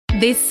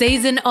This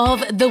season of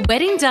The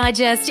Wedding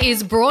Digest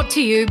is brought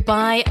to you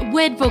by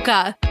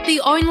Wedbooker, the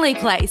only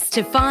place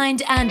to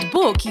find and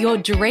book your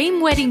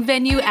dream wedding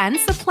venue and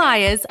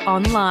suppliers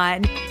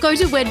online. Go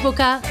to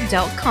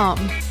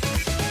wedbooker.com.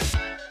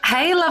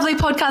 Hey, lovely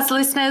podcast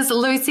listeners,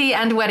 Lucy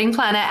and wedding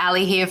planner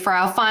Ali here for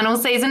our final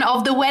season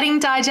of the Wedding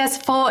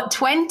Digest for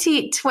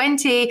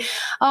 2020.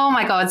 Oh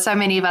my God, so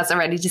many of us are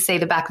ready to see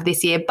the back of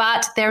this year,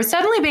 but there have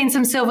certainly been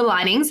some silver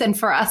linings, and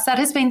for us, that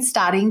has been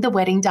starting the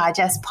Wedding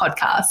Digest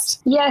podcast.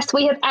 Yes,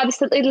 we have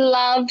absolutely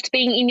loved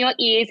being in your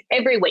ears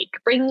every week,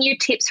 bringing you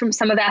tips from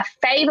some of our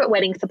favourite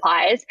wedding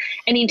suppliers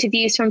and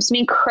interviews from some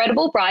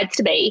incredible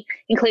brides-to-be,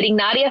 including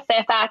Nadia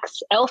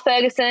Fairfax, Elle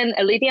Ferguson,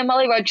 Olivia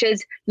Molly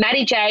Rogers,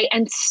 Maddie J,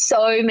 and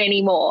so many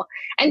more,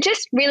 and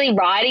just really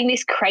riding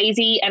this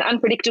crazy and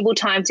unpredictable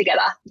time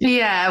together.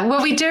 Yeah,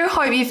 well, we do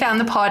hope you found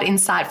the pod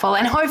insightful,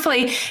 and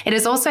hopefully it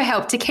has also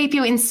helped to keep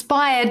you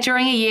inspired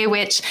during a year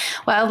which,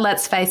 well,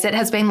 let's face it,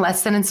 has been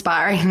less than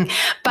inspiring.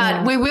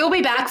 But we will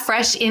be back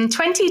fresh in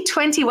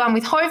 2021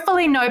 with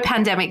hopefully no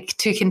pandemic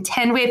to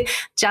contend with,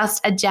 just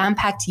a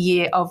jam-packed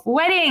year of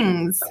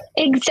weddings.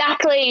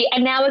 Exactly.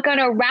 And now we're going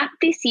to wrap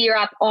this year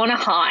up on a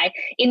high.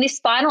 In this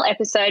final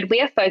episode,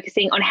 we are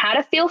focusing on how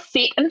to feel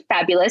fit and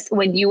fabulous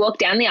when you walk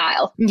down the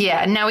aisle.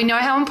 Yeah, now we know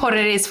how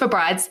important it is for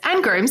brides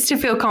and grooms to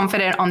feel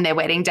confident on their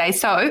wedding day.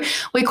 So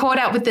we caught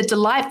up with the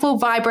delightful,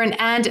 vibrant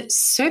and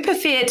super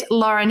fit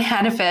Lauren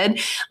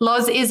Hannaford.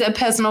 Loz is a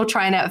personal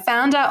trainer,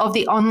 founder of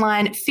the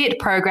online FIT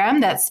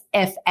program, that's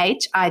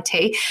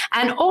FHIT,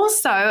 and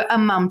also a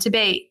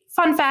mum-to-be.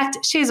 Fun fact,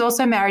 she's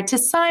also married to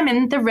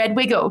Simon, the Red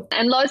Wiggle.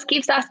 And Loz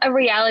gives us a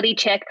reality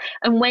check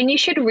on when you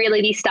should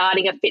really be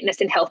starting a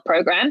fitness and health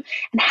program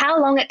and how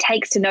long it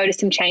takes to notice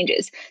some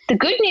changes. The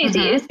good news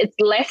is it's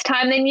less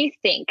time than you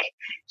think.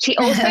 She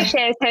also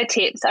shares her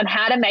tips on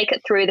how to make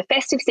it through the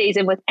festive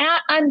season without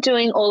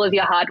undoing all of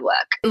your hard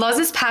work.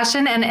 Loz's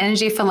passion and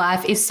energy for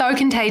life is so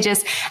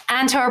contagious,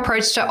 and her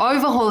approach to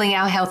overhauling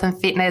our health and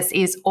fitness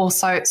is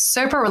also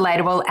super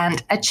relatable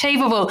and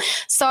achievable.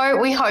 So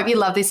we hope you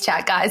love this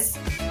chat, guys.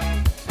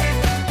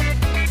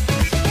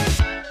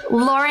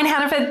 Lauren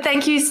Hannaford,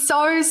 thank you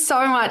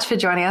so much for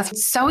joining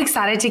us. So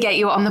excited to get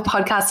you on the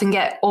podcast and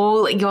get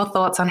all your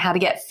thoughts on how to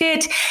get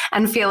fit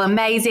and feel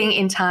amazing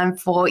in time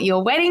for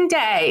your wedding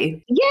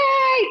day.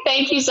 Yay!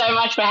 Thank you so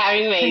much for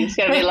having me. It's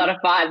going to be a lot of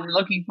fun.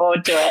 Looking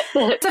forward to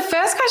it. The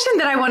first question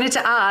that I wanted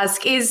to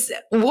ask is,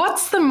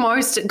 what's the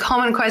most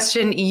common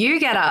question you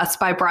get asked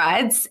by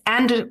brides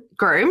and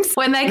grooms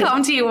when they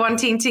come to you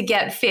wanting to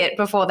get fit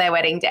before their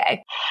wedding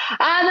day?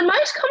 The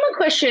most common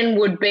question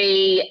would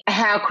be,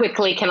 how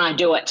quickly can I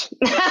do it?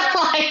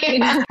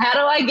 How do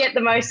I get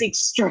the most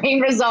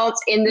extreme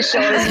results in the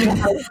shortest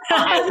amount of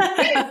time?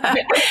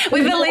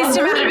 With the least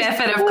amount of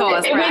effort, of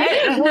course,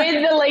 right?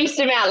 With the least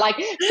amount, like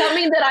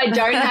something that I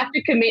don't have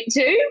to commit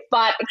to,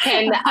 but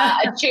can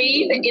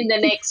achieve in the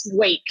next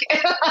week.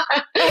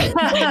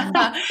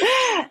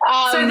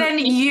 So then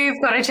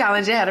you've got a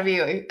challenge ahead of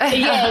you.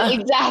 Yeah,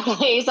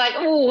 exactly. It's like,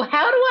 oh,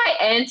 how do I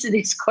answer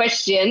this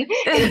question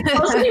in a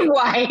positive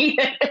way?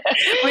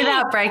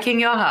 Without breaking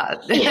your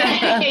heart.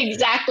 Yeah,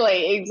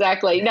 exactly.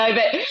 No,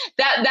 but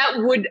that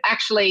would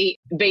actually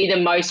be the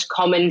most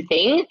common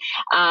thing.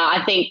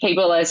 I think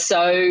people are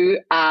so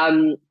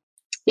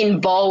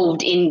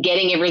involved in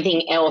getting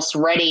everything else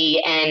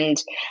ready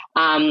and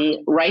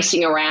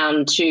racing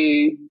around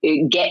to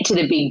get to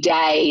the big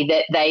day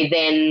that they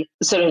then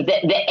sort of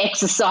the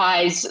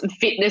exercise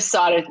fitness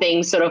side of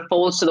things sort of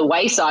falls to the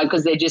wayside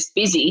because they're just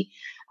busy.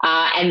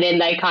 And then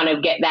they kind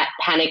of get that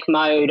panic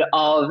mode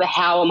of,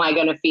 how am I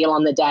going to feel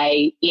on the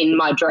day in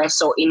my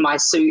dress or in my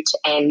suit,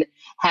 and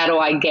how do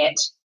I get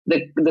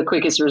the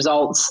quickest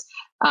results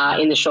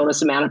in the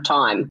shortest amount of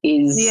time?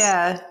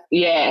 That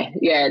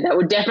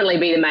would definitely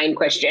be the main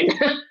question.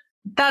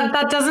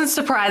 That doesn't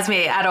surprise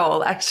me at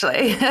all,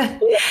 actually.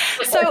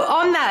 So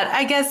on that,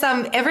 I guess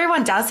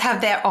everyone does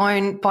have their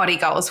own body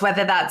goals,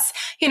 whether that's,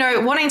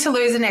 wanting to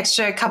lose an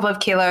extra couple of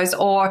kilos,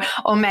 or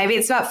maybe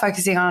it's about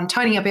focusing on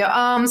toning up your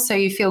arms so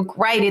you feel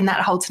great in that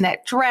halter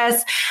neck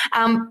dress.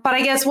 But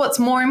I guess what's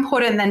more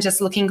important than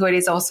just looking good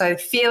is also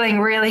feeling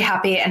really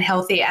happy and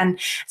healthy and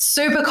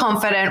super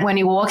confident when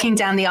you're walking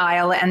down the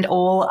aisle and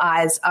all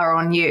eyes are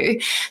on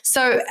you.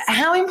 So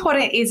how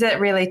important is it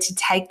really to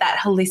take that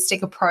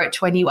holistic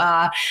approach when you are,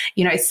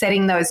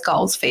 setting those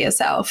goals for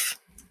yourself?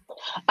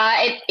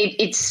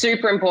 It's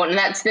super important.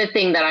 That's the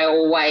thing that I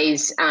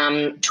always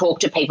talk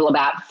to people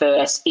about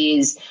first,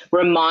 is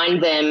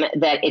remind them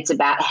that it's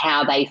about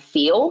how they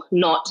feel,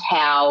 not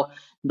how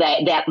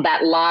that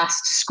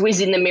last squiz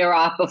in the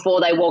mirror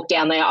before they walk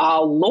down the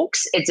aisle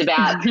looks. It's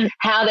about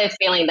how they're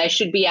feeling. They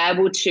should be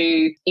able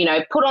to,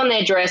 put on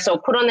their dress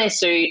or put on their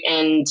suit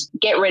and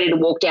get ready to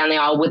walk down the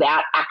aisle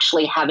without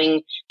actually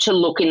having to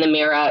look in the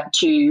mirror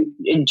to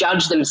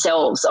judge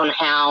themselves on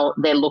how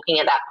they're looking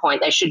at that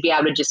point. They should be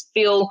able to just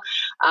feel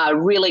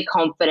really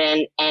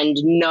confident and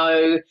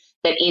know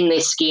that in their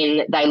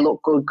skin they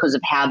look good because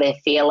of how they're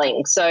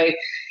feeling. So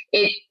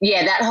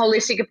that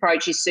holistic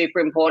approach is super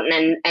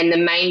important. And the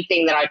main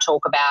thing that I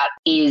talk about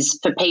is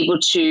for people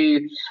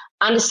to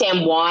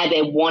understand why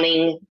they're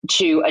wanting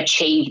to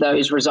achieve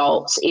those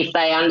results. If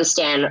they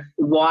understand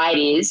why it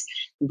is,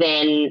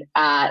 then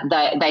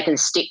they can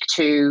stick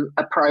to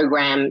a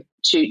program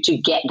to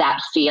get that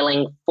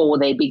feeling for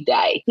their big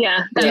day.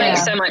 Yeah, that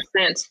makes so much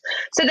sense.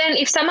 So then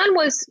if someone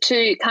was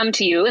to come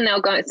to you and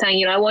they'll go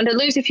saying, I want to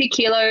lose a few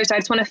kilos, I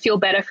just want to feel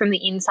better from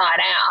the inside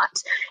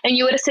out, and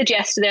you were to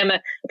suggest to them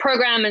a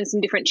program and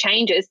some different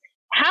changes,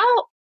 how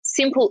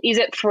simple is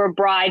it for a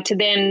bride to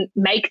then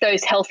make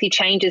those healthy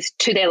changes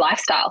to their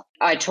lifestyle?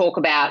 I talk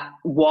about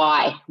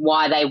why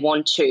they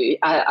want to.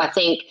 I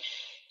think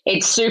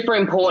it's super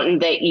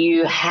important that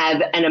you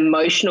have an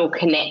emotional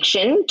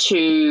connection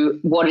to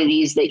what it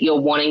is that you're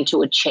wanting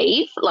to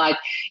achieve. Like,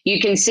 you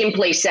can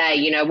simply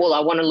say, well, I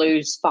want to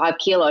lose 5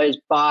 kilos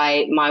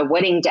by my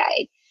wedding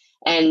day.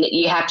 And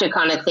you have to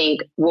kind of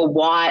think, well,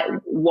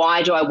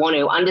 why do I want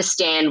to?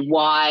 Understand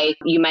why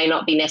you may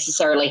not be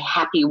necessarily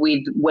happy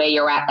with where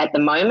you're at the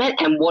moment,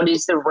 and what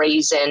is the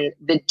reason,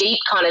 the deep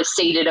kind of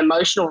seated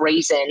emotional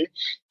reason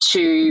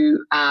to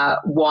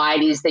why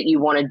it is that you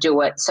want to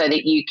do it, so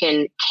that you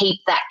can keep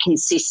that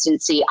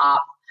consistency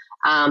up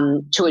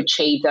to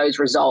achieve those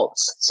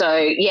results. So,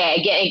 yeah,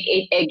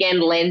 it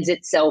again lends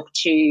itself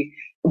to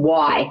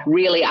why,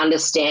 really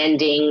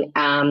understanding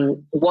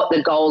what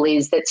the goal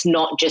is that's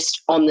not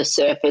just on the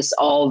surface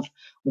of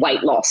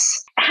weight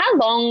loss. How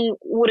long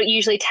would it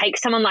usually take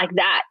someone like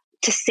that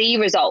to see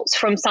results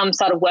from some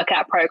sort of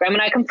workout program?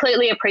 And I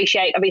completely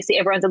appreciate, obviously,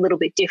 everyone's a little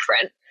bit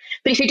different.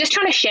 But if you're just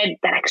trying to shed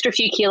that extra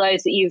few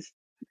kilos that you've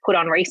put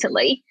on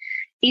recently,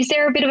 is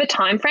there a bit of a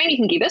time frame you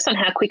can give us on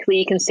how quickly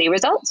you can see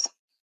results?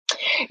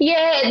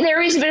 Yeah,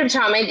 there is a bit of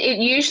time. It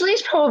usually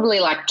is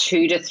probably like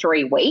 2 to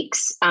 3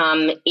 weeks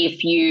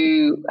if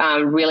you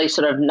really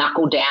sort of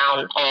knuckle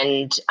down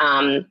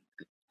and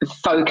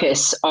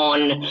focus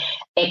on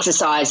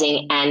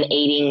exercising and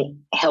eating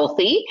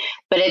healthy.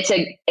 But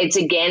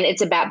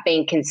it's about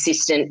being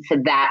consistent for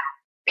that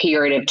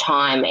period of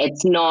time.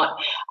 It's not,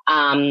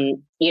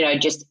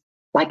 just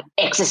like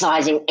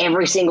exercising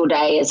every single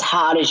day as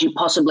hard as you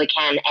possibly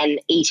can and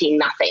eating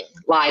nothing.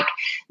 Like,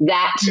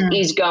 that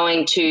is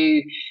going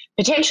to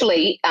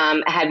potentially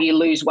have you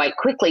lose weight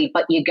quickly,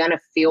 but you're going to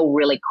feel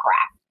really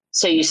crap.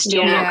 So you're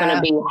still not going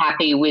to be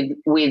happy with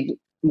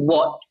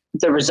what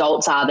the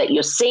results are that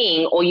you're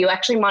seeing, or you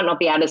actually might not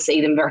be able to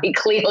see them very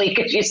clearly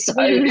because you're so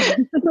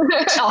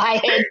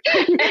tired.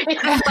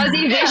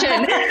 Fuzzy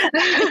vision.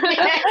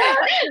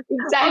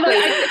 Exactly.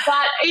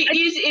 But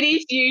it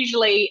is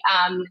usually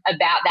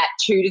about that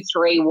 2 to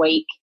 3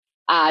 week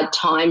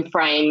time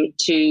frame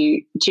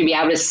to be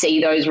able to see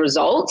those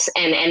results,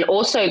 and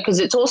also because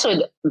it's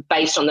also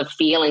based on the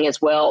feeling as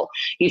well.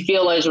 You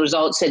feel those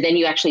results, so then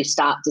you actually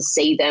start to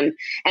see them,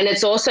 and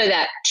it's also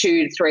that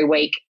 2 to 3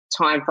 week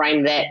time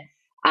frame that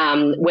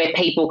where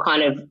people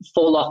kind of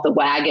fall off the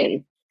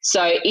wagon.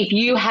 So if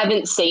you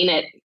haven't seen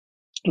it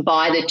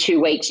by the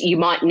 2 weeks, you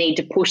might need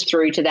to push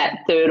through to that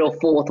 3rd or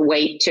 4th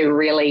week to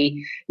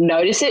really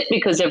notice it,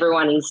 because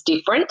everyone is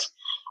different.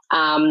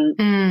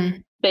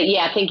 But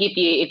yeah, I think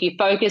if you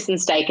focus and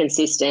stay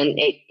consistent,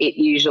 it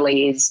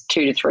usually is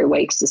 2 to 3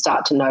 weeks to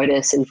start to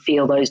notice and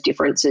feel those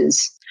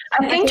differences.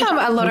 I think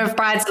a lot of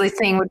brides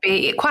listening would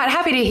be quite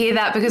happy to hear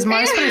that, because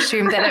most would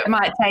assume that it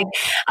might take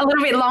a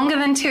little bit longer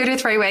than 2 to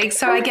 3 weeks.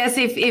 So I guess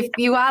if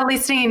you are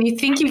listening and you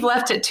think you've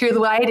left it too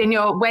late and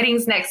your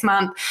wedding's next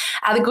month,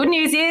 the good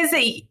news is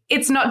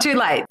it's not too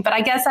late. But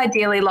I guess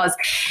ideally, Loz,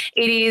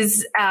 it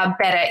is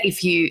better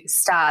if you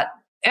start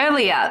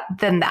earlier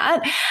than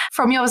that.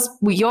 From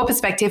your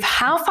perspective,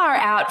 how far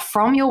out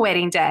from your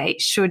wedding day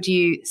should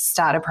you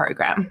start a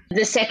program?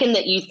 The second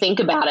that you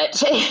think about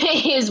it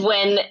is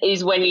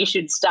when you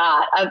should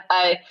start.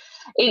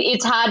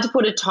 It's hard to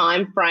put a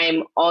time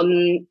frame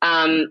on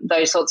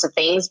those sorts of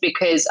things,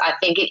 because I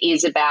think it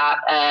is about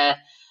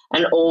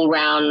an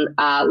all-round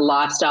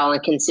lifestyle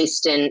and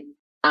consistent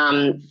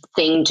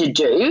thing to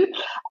do,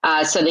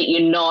 so that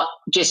you're not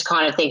just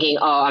kind of thinking,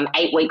 oh, I'm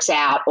 8 weeks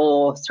out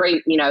or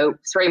 3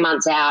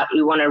 months out.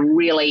 You want to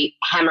really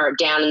hammer it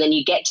down, and then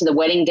you get to the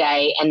wedding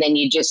day and then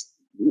you just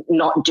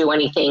not do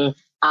anything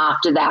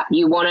after that.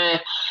 You want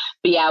to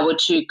be able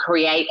to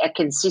create a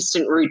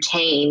consistent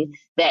routine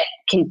that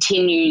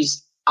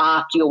continues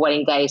after your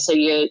wedding day. So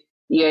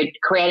you're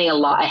creating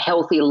a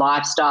healthy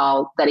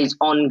lifestyle that is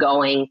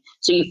ongoing.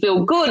 So you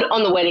feel good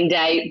on the wedding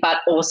day, but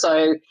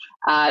also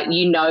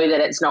you know that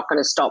it's not going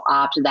to stop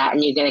after that,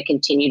 and you're going to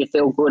continue to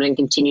feel good and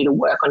continue to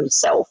work on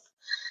yourself.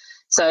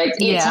 So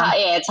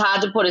it's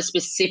hard to put a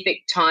specific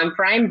time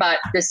frame, but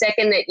the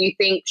second that you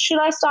think, should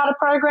I start a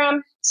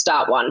program?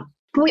 Start one.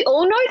 We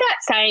all know that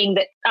saying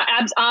that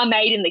abs are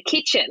made in the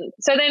kitchen.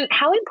 So then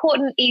how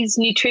important is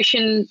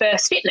nutrition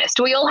versus fitness?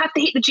 Do we all have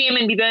to hit the gym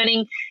and be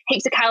burning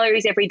heaps of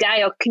calories every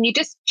day, or can you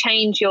just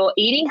change your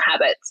eating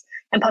habits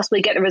and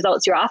possibly get the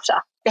results you're after?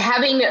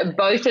 Having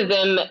both of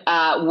them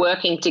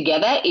working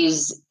together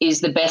is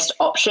the best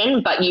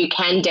option, but you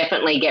can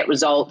definitely get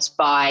results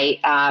by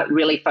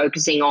really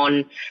focusing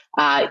on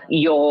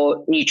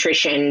your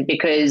nutrition,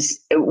 because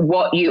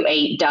what you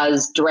eat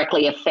does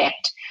directly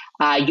affect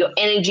your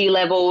energy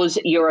levels,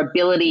 your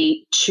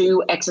ability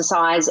to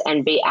exercise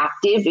and be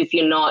active. If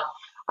you're not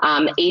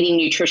eating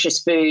nutritious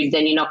food,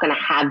 then you're not going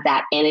to have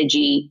that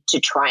energy to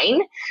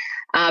train.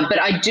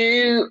 But I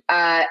do,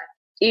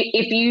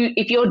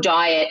 if your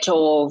diet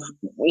or,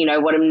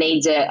 what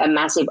needs a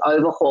massive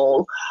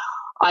overhaul,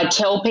 I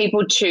tell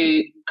people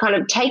to kind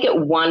of take it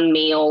one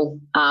meal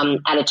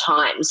at a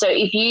time. So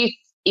if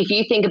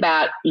you think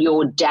about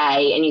your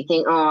day and you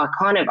think,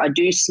 I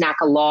do snack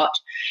a lot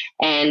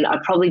and I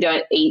probably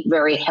don't eat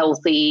very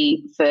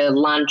healthy for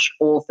lunch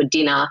or for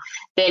dinner,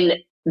 then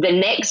the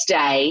next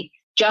day,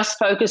 just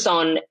focus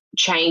on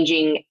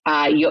changing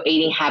your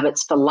eating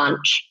habits for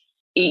lunch.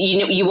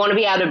 You want to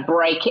be able to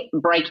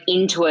break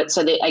into it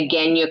so that,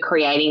 again, you're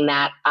creating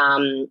that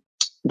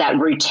that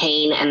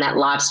routine and that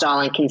lifestyle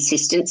and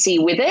consistency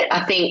with it.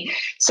 I think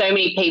so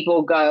many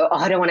people go,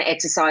 I don't want to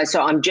exercise,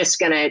 so I'm just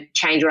going to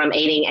change what I'm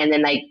eating, and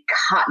then they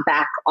cut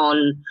back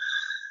on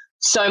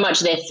so much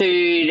of their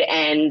food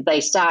and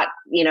they start,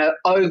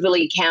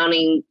 overly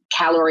counting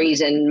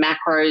calories and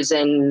macros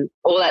and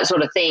all that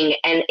sort of thing.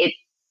 And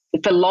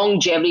for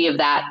longevity of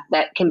that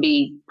can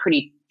be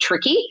pretty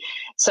tricky.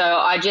 So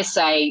I just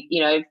say,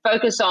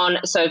 focus on,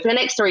 so for the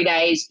next 3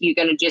 days, you're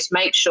going to just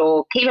make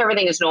sure, keep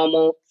everything as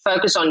normal,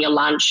 focus on your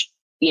lunch,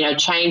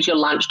 change your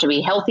lunch to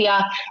be healthier,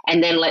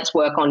 and then let's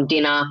work on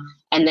dinner,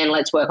 and then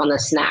let's work on the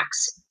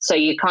snacks. So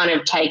you kind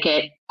of take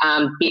it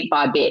bit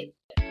by bit.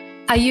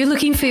 Are you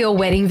looking for your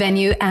wedding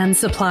venue and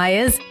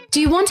suppliers? Do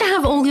you want to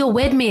have all your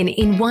wedmin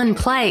in one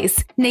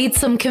place? Need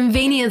some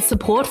convenient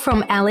support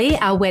from Ali,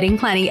 our wedding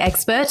planning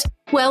expert?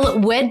 Well,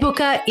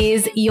 WedBooker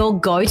is your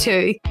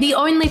go-to, the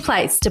only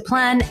place to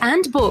plan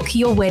and book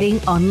your wedding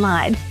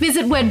online.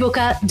 Visit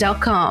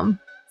wedbooker.com.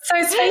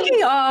 So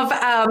speaking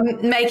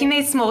of making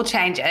these small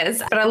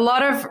changes, but a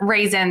lot of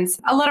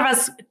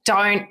us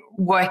don't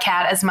work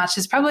out as much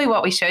as probably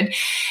what we should,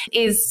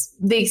 is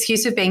the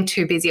excuse of being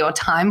too busy or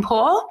time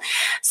poor.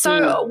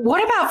 So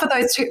what about for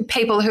those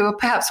people who are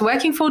perhaps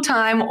working full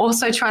time,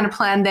 also trying to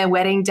plan their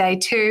wedding day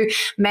too?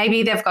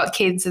 Maybe they've got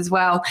kids as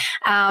well.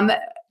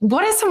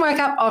 What are some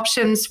workout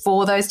options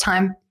for those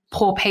time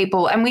poor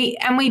people? And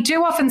we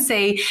do often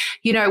see,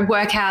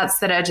 workouts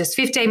that are just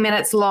 15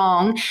 minutes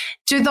long.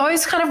 Do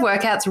those kind of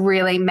workouts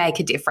really make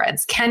a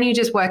difference? Can you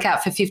just work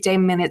out for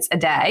 15 minutes a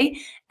day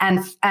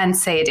and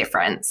see a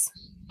difference?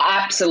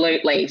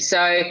 Absolutely.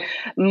 So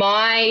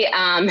my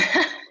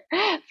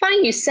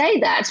funny you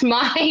say that.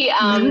 My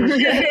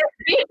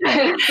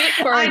fit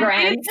program.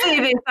 I did see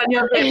this on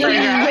your fit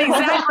program.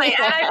 Exactly.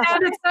 And I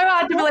found it so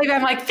hard to believe.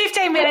 I'm like,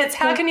 15 minutes,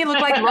 how can you look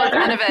like Lauren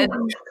Hannaford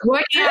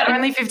working out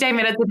only 15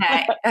 minutes a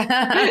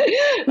day?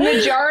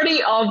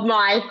 Majority of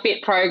my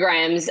fit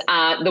programs,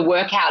 the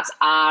workouts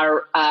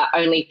are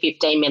only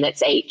 15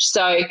 minutes each.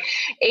 So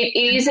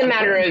it is a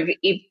matter of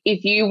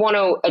if you want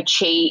to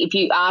achieve, if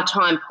you are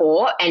time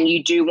poor and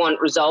you do want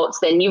results,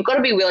 then you've got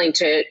to be willing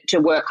to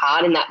work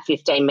hard in that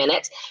 15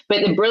 minutes.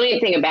 But the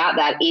brilliant thing about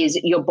that is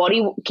your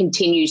body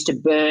continues to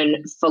burn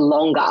for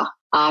longer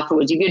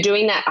afterwards. If you're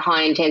doing that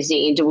high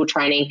intensity interval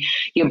training,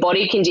 your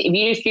body can, if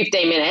you do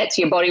 15 minutes,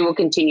 your body will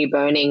continue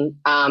burning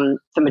the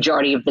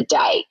majority of the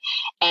day.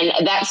 And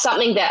that's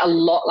something that a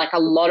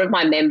lot of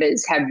my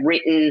members have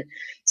written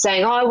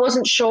saying, I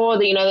wasn't sure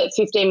that, that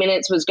 15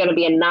 minutes was going to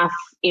be enough,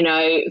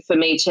 for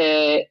me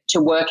to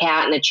work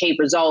out and achieve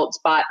results.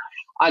 But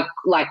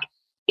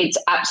it's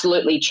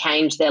absolutely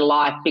changed their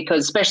life,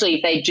 because especially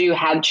if they do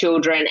have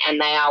children and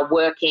they are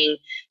working,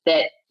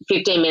 that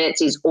 15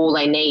 minutes is all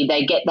they need.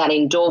 They get that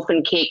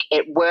endorphin kick.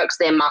 It works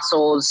their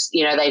muscles.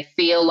 They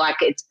feel like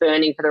it's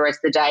burning for the rest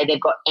of the day.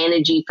 They've got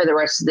energy for the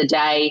rest of the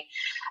day.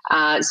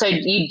 So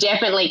you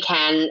definitely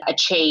can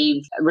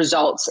achieve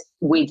results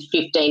with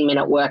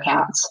 15-minute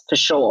workouts for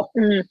sure.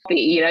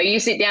 You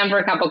sit down for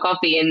a cup of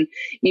coffee and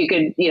you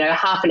could,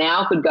 half an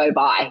hour could go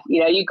by.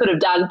 You could have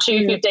done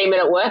two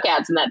 15-minute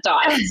workouts in that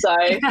time. So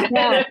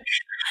yeah.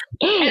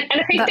 And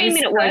a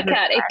 15-minute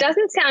workout, it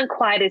doesn't sound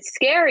quite as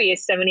scary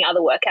as so many other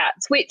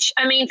workouts, which,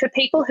 I mean, for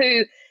people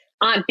who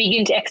aren't big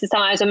into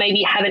exercise or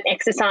maybe haven't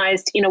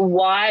exercised in a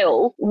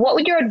while, what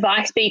would your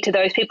advice be to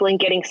those people in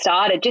getting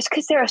started? Just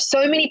because there are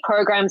so many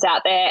programs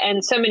out there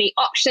and so many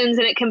options,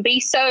 and it can be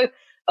so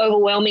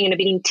overwhelming and a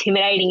bit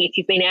intimidating if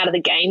you've been out of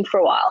the game for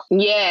a while.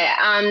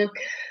 Yeah.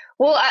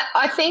 Well,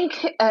 I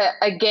think,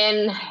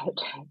 again,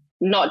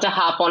 not to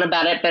harp on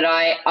about it, but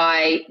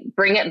I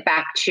bring it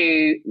back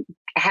to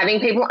having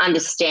people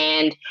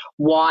understand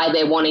why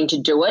they're wanting to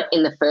do it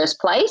in the first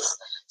place.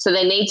 So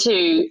they need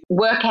to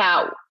work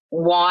out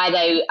why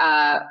they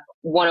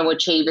want to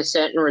achieve a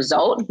certain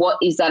result. What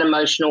is that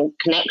emotional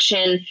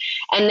connection?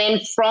 And then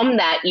from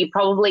that, you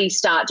probably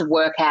start to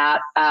work out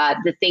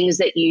the things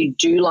that you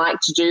do like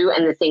to do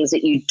and the things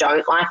that you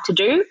don't like to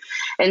do.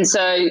 And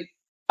so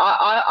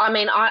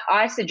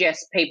I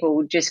suggest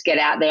people just get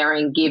out there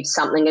and give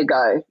something a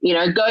go.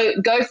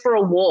 Go for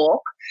a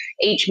walk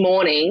each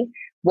morning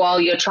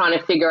while you're trying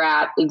to figure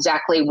out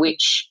exactly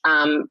which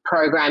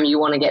program you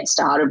want to get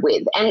started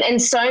with.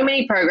 And so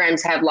many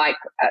programs have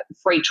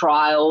free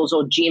trials,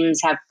 or gyms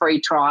have free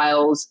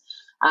trials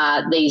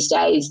these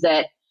days,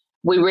 that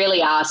we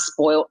really are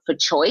spoilt for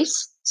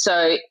choice.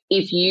 So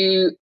if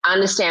you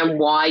understand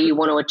why you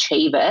want to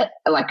achieve it,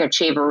 like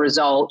achieve a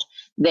result,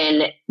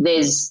 then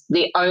there's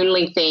the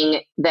only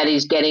thing that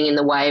is getting in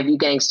the way of you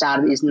getting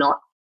started is not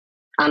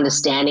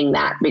understanding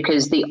that,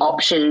 because the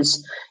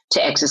options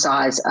to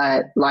exercise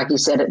are, like you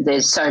said,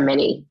 there's so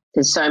many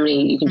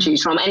you can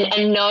choose from,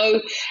 and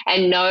know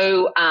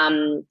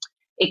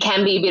it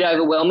can be a bit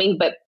overwhelming,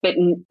 but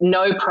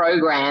no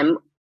program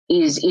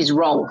is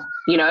wrong.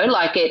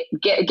 Like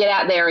get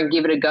out there and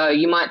give it a go.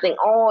 You might think,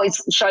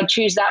 should I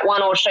choose that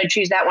one or should I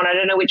choose that one? I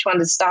don't know which one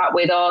to start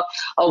with, or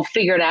I'll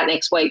figure it out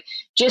next week.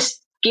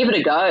 Just give it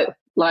a go.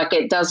 Like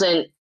it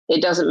doesn't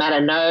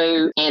matter.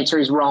 No answer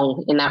is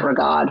wrong in that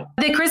regard.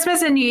 The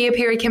Christmas and New Year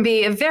period can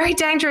be a very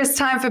dangerous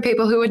time for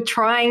people who are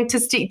trying to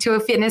stick to a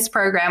fitness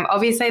program.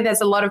 Obviously,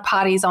 there's a lot of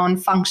parties on,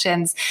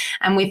 functions,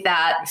 and with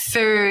that,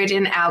 food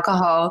and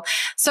alcohol.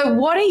 So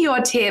what are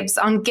your tips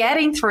on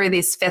getting through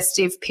this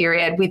festive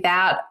period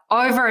without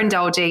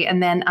overindulging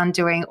and then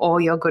undoing all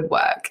your good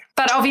work,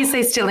 but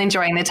obviously still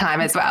enjoying the time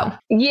as well?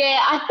 Yeah,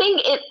 I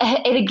think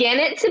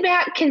it's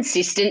about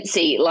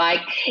consistency.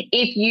 Like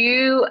if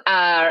you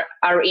are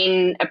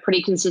in a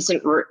pretty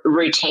consistent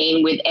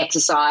routine with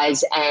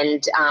exercise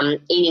and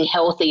eating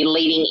healthy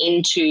leading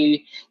into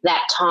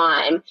that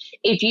time,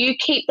 if you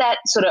keep that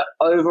sort of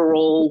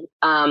overall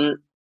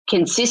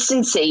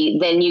consistency,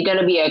 then you're going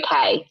to be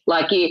okay.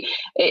 Like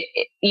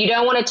you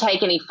don't want to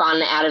take any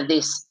fun out of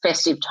this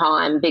festive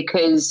time,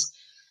 because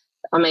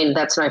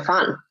that's no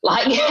fun.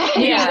 Like, yeah,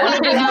 you want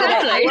to be able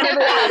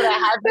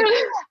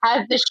to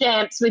have the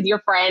champs with your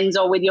friends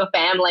or with your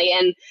family.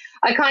 And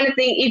I kind of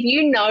think if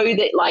you know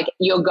that like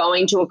you're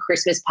going to a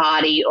Christmas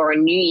party or a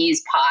New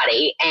Year's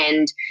party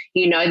and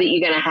you know that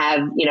you're going to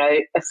have,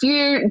 a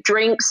few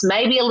drinks,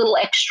 maybe a little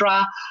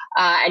extra,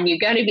 and you're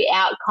going to be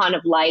out kind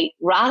of late,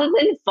 rather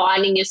than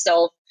finding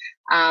yourself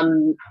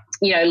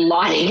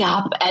lining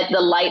up at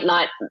the late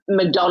night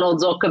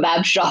McDonald's or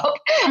kebab shop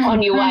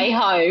on your way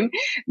home,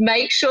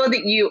 make sure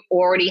that you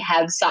already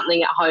have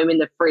something at home in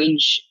the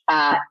fridge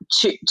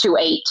to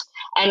eat.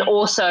 And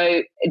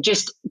also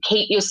just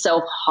keep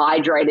yourself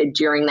hydrated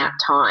during that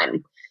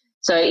time.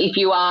 So if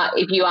you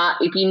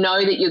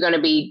know that you're going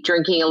to be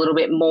drinking a little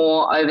bit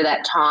more over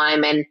that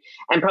time and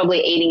probably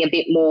eating a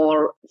bit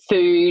more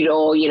food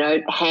or,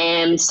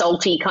 ham,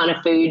 salty kind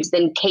of foods,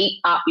 then keep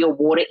up your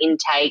water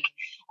intake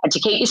to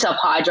keep yourself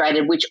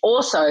hydrated, which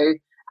also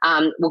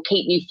will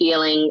keep you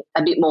feeling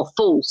a bit more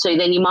full. So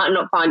then you might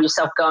not find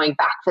yourself going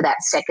back for that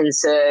second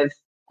serve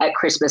at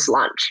Christmas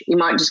lunch. You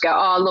might just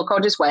go, look,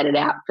 I'll just wait it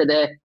out for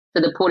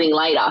the pudding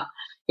later.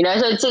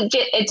 So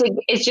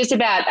it's just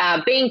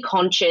about being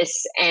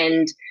conscious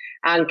and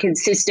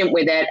consistent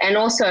with it, and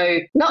also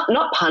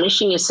not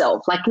punishing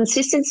yourself. Like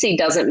consistency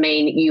doesn't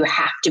mean you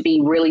have to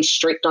be really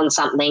strict on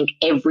something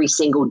every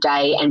single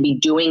day and be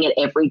doing it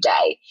every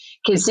day.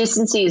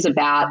 Consistency is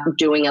about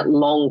doing it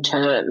long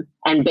term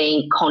and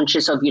being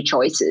conscious of your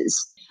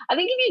choices. I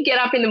think if you get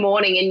up in the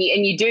morning and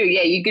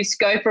you just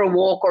go for a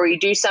walk or you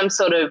do some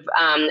sort of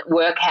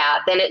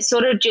workout, then it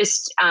sort of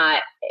just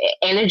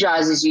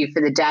energizes you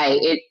for the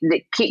day.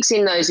 It kicks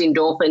in those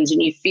endorphins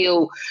and you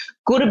feel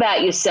good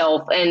about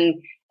yourself,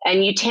 and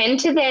you tend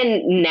to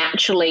then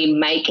naturally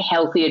make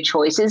healthier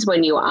choices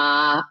when you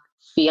are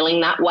feeling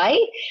that way.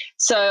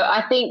 So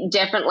I think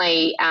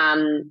definitely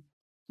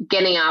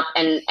getting up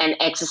and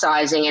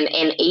exercising and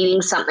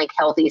eating something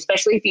healthy,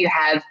 especially if you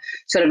have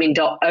sort of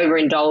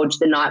overindulged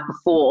the night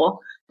before,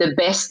 the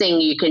best thing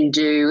you can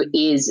do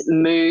is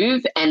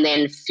move and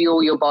then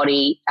fuel your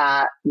body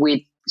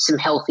with some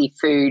healthy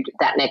food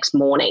that next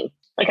morning.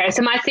 Okay,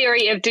 so my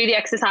theory of do the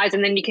exercise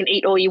and then you can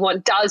eat all you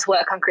want does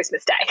work on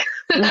Christmas Day.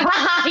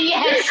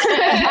 Yes.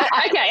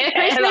 Okay,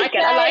 I like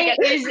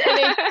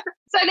it.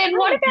 So then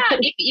what about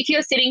if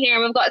you're sitting here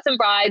and we've got some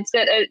brides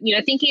that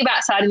are, thinking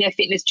about starting their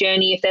fitness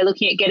journey, if they're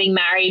looking at getting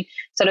married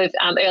sort of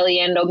early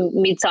end or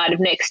mid-side of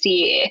next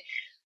year,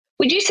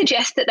 would you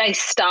suggest that they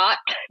start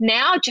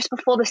now just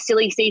before the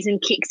silly season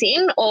kicks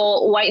in,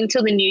 or wait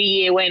until the new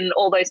year when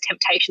all those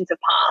temptations have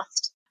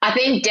passed? I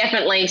think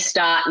definitely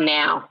start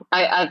now.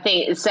 I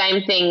think the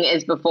same thing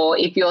as before.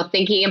 If you're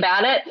thinking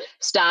about it,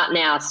 start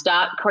now.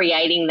 Start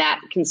creating that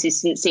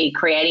consistency,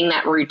 creating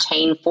that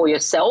routine for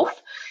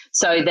yourself,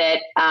 so that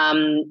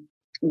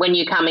when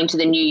you come into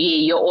the new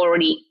year, you're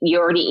already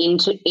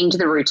into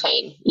the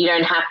routine. You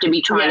don't have to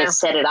be trying to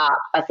set it up.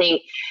 I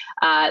think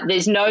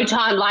there's no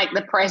time like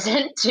the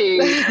present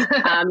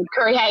to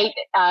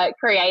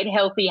create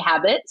healthy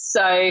habits.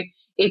 So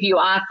if you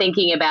are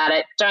thinking about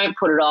it, don't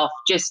put it off.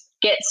 Just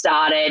get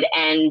started,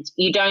 and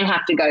you don't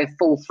have to go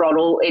full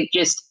throttle. It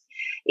just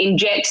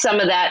injects some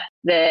of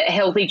the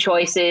healthy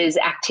choices,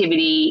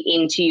 activity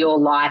into your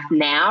life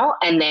now,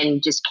 and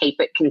then just keep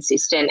it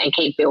consistent and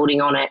keep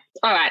building on it.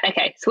 All right.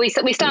 Okay. So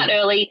we start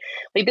early,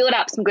 we build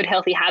up some good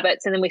healthy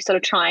habits, and then we sort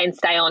of try and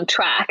stay on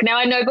track. Now,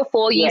 I know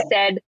before you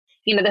said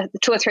the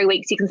 2 or 3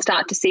 weeks you can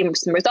start to see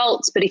some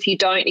results, but if you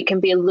don't, it can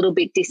be a little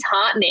bit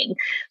disheartening.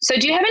 So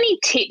do you have any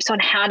tips on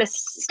how to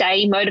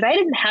stay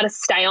motivated and how to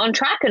stay on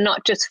track and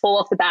not just fall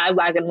off the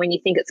bandwagon when you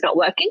think it's not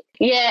working?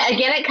 Yeah,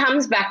 again, it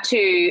comes back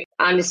to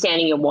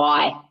understanding your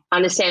why,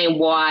 understanding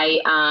why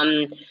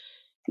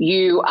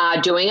you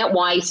are doing it,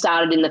 why you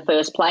started in the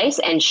first place,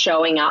 and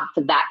showing up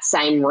for that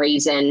same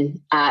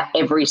reason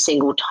every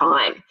single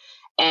time.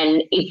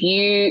 And if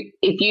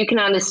you can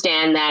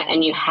understand that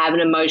and you have an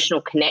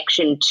emotional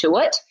connection to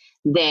it,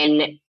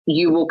 then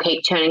you will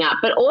keep turning up.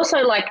 But also,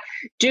 like,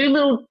 do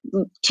little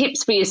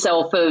tips for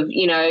yourself of,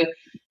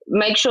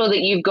 make sure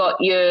that you've got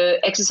your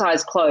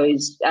exercise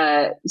clothes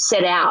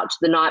set out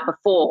the night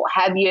before.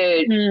 Have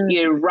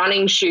your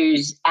running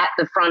shoes at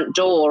the front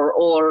door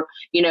or,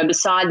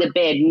 beside the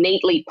bed,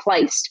 neatly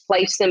placed.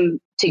 Place them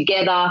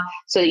together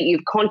so that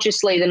you've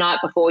consciously, the night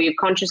before, you've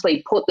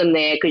consciously put them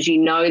there because you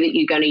know that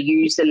you're going to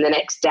use them the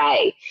next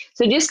day.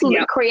 So just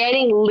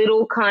creating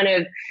little kind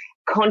of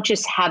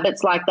conscious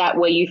habits like that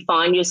where you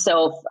find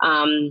yourself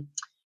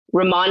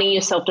reminding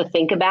yourself to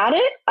think about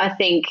it. I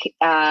think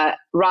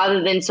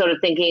rather than sort of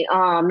thinking, oh,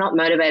 I'm not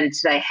motivated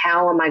today,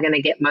 how am I going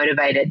to get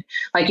motivated?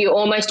 Like, you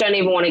almost don't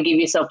even want to give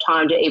yourself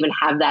time to even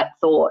have that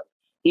thought.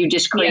 You've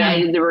just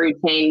created the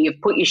routine.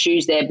 You've put your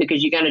shoes there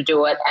because you're going to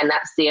do it, and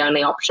that's the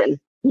only option.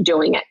 You're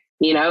doing it.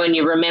 And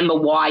you remember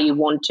why you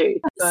want to.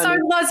 So,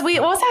 Loz, we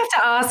also have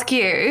to ask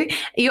you,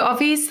 you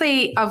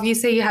obviously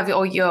you have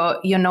all your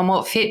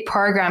normal fit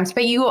programs,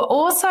 but you are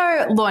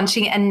also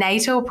launching a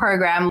natal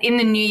program in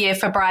the new year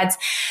for brides,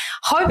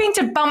 hoping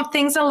to bump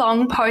things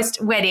along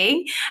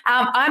post-wedding.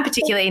 I'm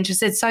particularly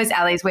interested, so is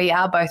Ali's, we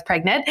are both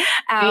pregnant,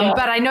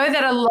 but I know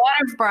that a lot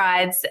of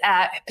brides,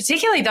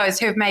 particularly those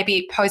who have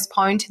maybe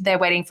postponed their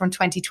wedding from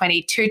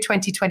 2020 to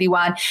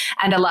 2021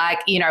 and are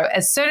like,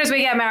 as soon as we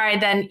get married,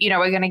 then,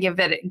 we're going to give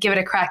it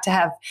a crack to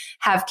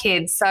have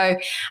kids. So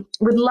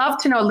would love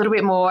to know a little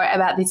bit more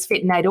about this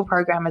Fit Natal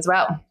program as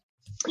well.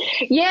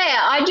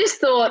 Yeah, I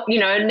just thought,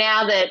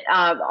 now that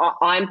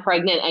I'm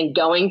pregnant and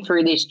going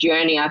through this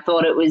journey, I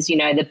thought it was,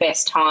 the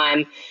best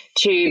time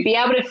to be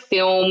able to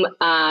film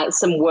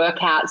some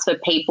workouts for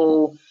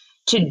people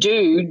to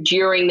do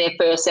during their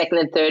first, second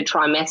and third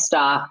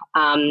trimester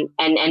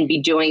and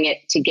be doing it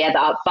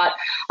together. But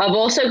I've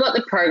also got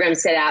the program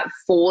set out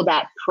for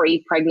that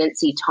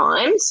pre-pregnancy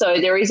time. So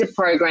there is a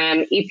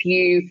program if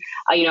you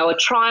are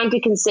trying to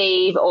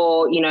conceive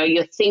or,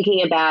 you're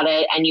thinking about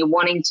it and you're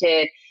wanting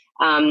to,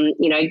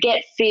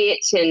 get fit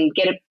and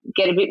get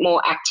a bit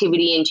more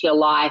activity into your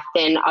life,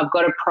 then I've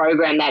got a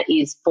program that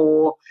is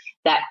for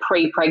that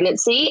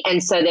pre-pregnancy.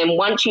 And so then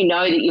once you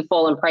know that you've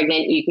fallen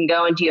pregnant, you can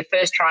go into your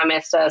first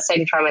trimester,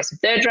 second trimester,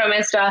 third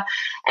trimester.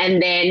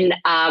 And then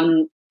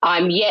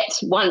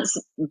once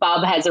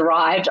Bub has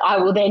arrived, I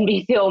will then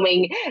be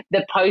filming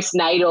the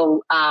postnatal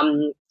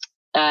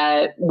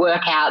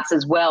workouts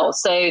as well.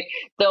 So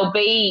there'll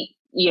be,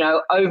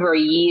 over a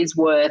year's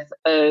worth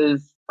of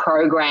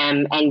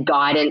program and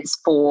guidance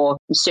for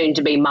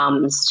soon-to-be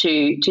mums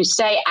to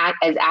stay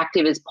as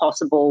active as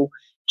possible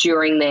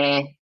during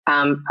their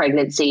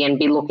pregnancy and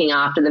be looking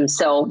after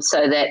themselves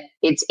so that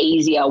it's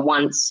easier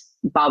once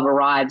Bub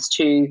arrives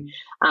to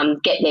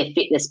get their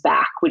fitness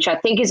back, which I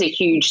think is a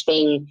huge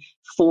thing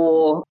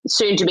for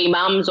soon-to-be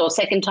mums or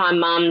second-time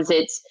mums.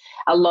 It's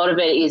a lot of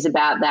it is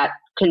about that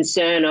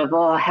concern of,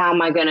 how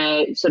am I going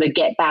to sort of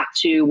get back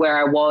to where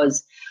I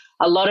was?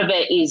 A lot of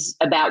it is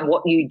about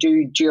what you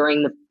do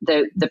during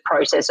the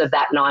process of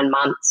that 9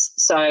 months.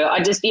 So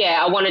I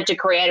wanted to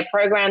create a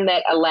program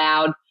that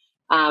allowed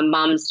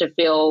mums to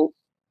feel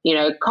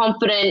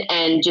confident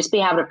and just be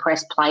able to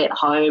press play at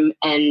home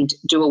and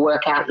do a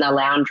workout in the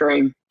lounge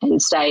room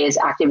and stay as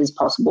active as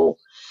possible.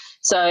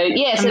 So,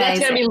 so that's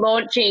going to be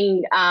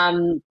launching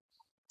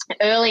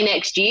early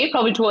next year,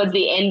 probably towards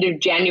the end of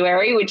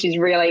January, which is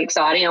really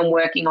exciting. I'm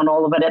working on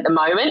all of it at the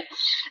moment.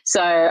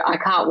 So I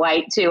can't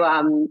wait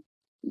to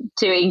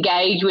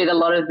engage with a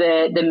lot of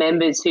the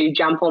members who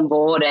jump on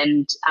board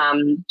and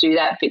do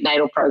that Fit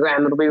Natal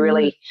program. It'll be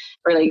really,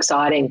 really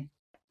exciting.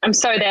 I'm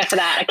so there for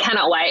that. I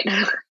cannot wait.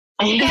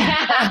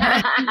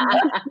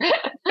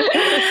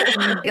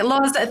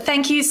 Loz,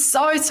 thank you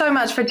so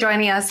much for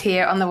joining us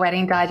here on the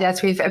Wedding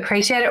Digest. We've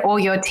appreciated all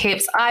your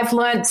tips. I've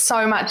learned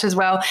so much as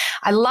well.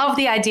 I love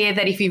the idea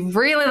that if you've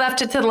really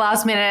left it to the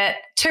last minute,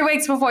 2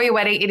 weeks before your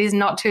wedding, it is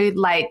not too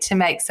late to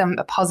make some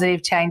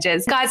positive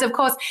changes. Guys, of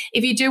course,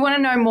 if you do want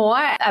to know more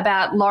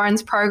about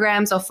Lauren's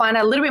programs or find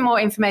out a little bit more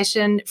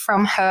information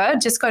from her,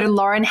 just go to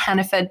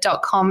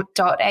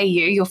laurenhannaford.com.au.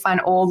 You'll find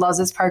all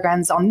Loz's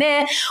programs on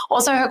there,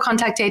 also her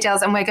contact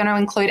details, and we're going to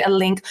include a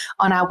link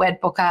on our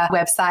WedBooker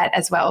website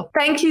as well.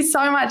 Thank you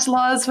so much,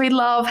 Loz. We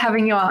love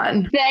having you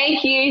on.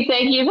 Thank you.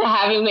 Thank you for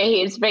having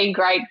me. It's been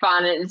great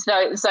fun. It's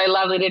so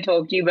lovely to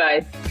talk to you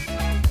both.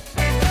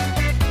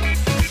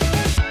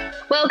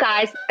 Well,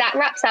 guys, that that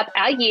wraps up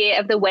our year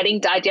of the Wedding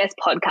Digest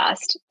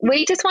podcast.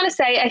 We just want to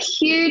say a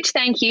huge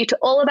thank you to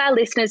all of our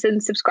listeners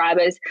and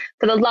subscribers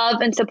for the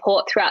love and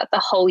support throughout the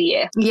whole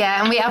year.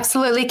 Yeah, and we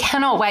absolutely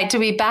cannot wait to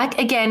be back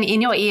again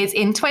in your ears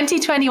in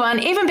 2021,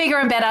 even bigger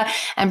and better,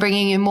 and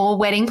bringing you more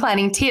wedding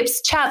planning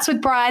tips, chats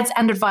with brides,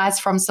 and advice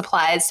from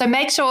suppliers. So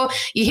make sure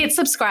you hit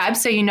subscribe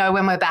so you know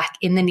when we're back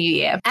in the new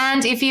year.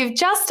 And if you've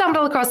just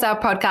stumbled across our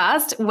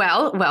podcast,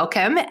 well,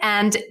 welcome.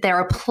 And there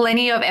are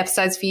plenty of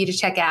episodes for you to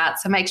check out.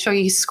 So make sure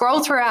you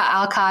scroll through our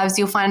archives.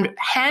 You'll find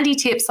handy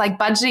tips like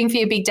budgeting for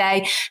your big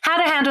day, how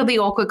to handle the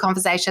awkward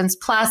conversations,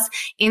 plus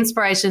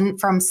inspiration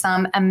from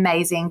some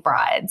amazing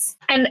brides.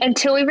 And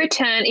until we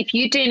return, if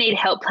you do need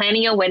help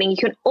planning your wedding, you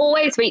can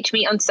always reach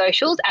me on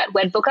socials at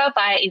Wedbooker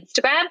via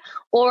Instagram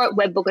or at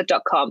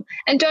wedbooker.com.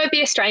 And don't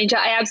be a stranger.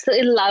 I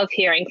absolutely love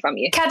hearing from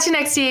you. Catch you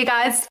next year,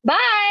 guys.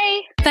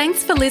 Bye.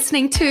 Thanks for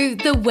listening to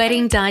The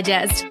Wedding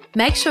Digest.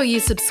 Make sure you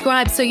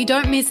subscribe so you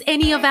don't miss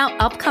any of our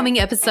upcoming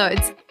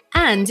episodes.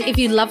 And if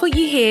you love what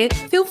you hear,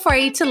 feel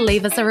free to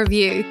leave us a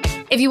review.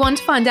 If you want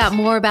to find out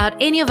more about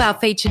any of our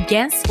featured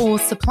guests or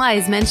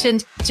suppliers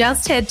mentioned,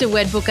 just head to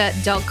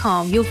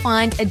wedbooker.com. You'll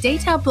find a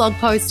detailed blog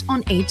post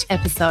on each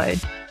episode.